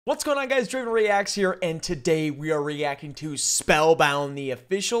What's going on, guys? dravenreacts here, and today we are reacting to Spellbound, the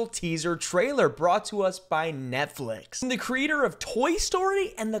official teaser trailer brought to us by Netflix. I'm the creator of Toy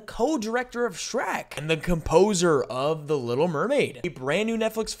Story and the co-director of SHREK and the composer of The Little Mermaid, a brand new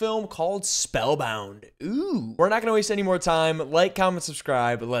Netflix film called Spellbound. Ooh. We're not going to waste any more time. Like, comment,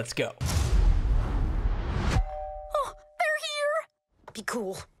 subscribe. Let's go. Oh, they're here. Be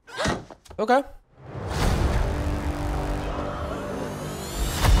cool. Okay.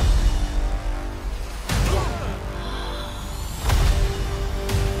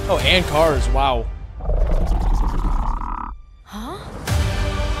 Oh, and cars, wow. Huh?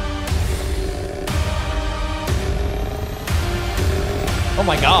 Oh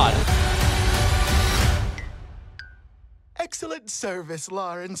my god. Excellent service,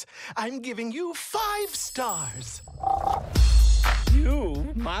 Lawrence. I'm giving you 5 stars.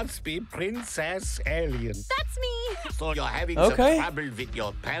 You must be Princess Alien. That's me. So you're having Okay. some trouble with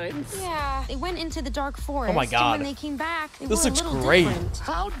your parents? Yeah, they went into the dark forest. Oh my God. And when they came back, they This were looks a little great. different.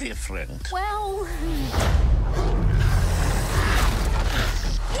 How different? Well,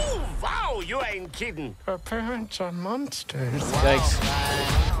 Oh, wow, you ain't kidding. Her parents are monsters. Thanks.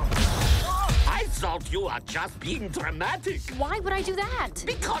 I thought you were just being dramatic. why would I do that?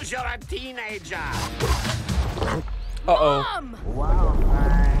 Because you're a teenager. Uh-oh.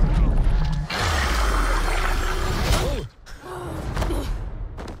 Mom!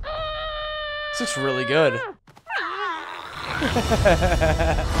 This looks really good.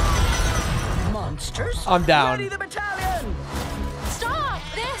 Monsters? I'm down. Ready the battalion! Stop!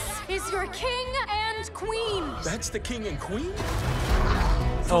 This is your king and queen. That's the king and queen?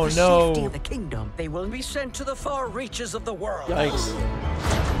 Oh The safety no. of the kingdom, they will be sent to the far reaches of the world. Yikes.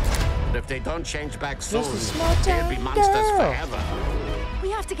 But if they don't change back soon, Just a small they'll be town monsters girl. forever. We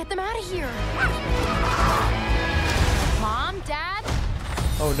have to get them out of here. Mom, Dad,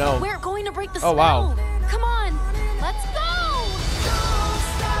 Oh no. we're going to break the Oh, spell. wow. Come on, let's go.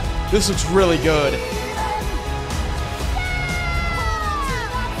 This looks really good.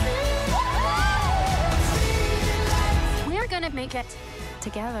 We're gonna make it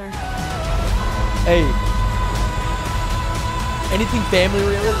together. Hey. Anything family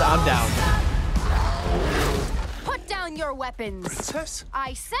related, I'm down. Put down your weapons. Princess?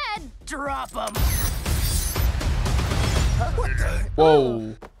 I said drop them.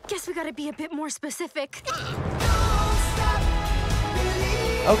 Whoa. Guess we gotta be a bit more specific.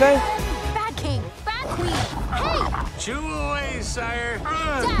 Okay. Bad king, bad queen. Hey, Chew away, sire.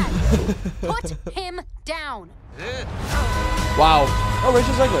 Dad, put him down. Wow. Oh,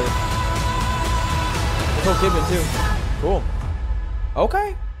 Rachel Zegler. Nicole Kidman too. Cool.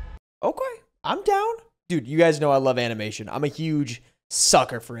 Okay. Okay. I'm down. Dude, you guys know I love animation. I'm a huge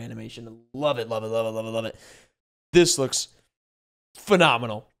sucker for animation. Love it, love it, love it, love it, love it. This looks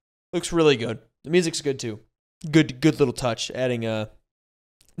phenomenal. Looks really good. The music's good too. Good little touch. Adding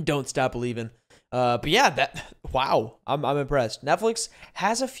Don't Stop Believing. But yeah, wow. I'm impressed. Netflix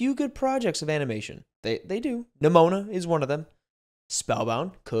has a few good projects of animation. They do. Nimona is one of them.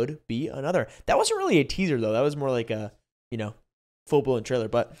 Spellbound could be another. That wasn't really a teaser though. That was more like a, full-blown trailer.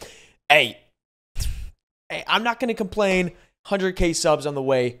 But hey, I'm not going to complain. 100K subs on the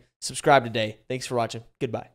way. Subscribe today. Thanks for watching. Goodbye.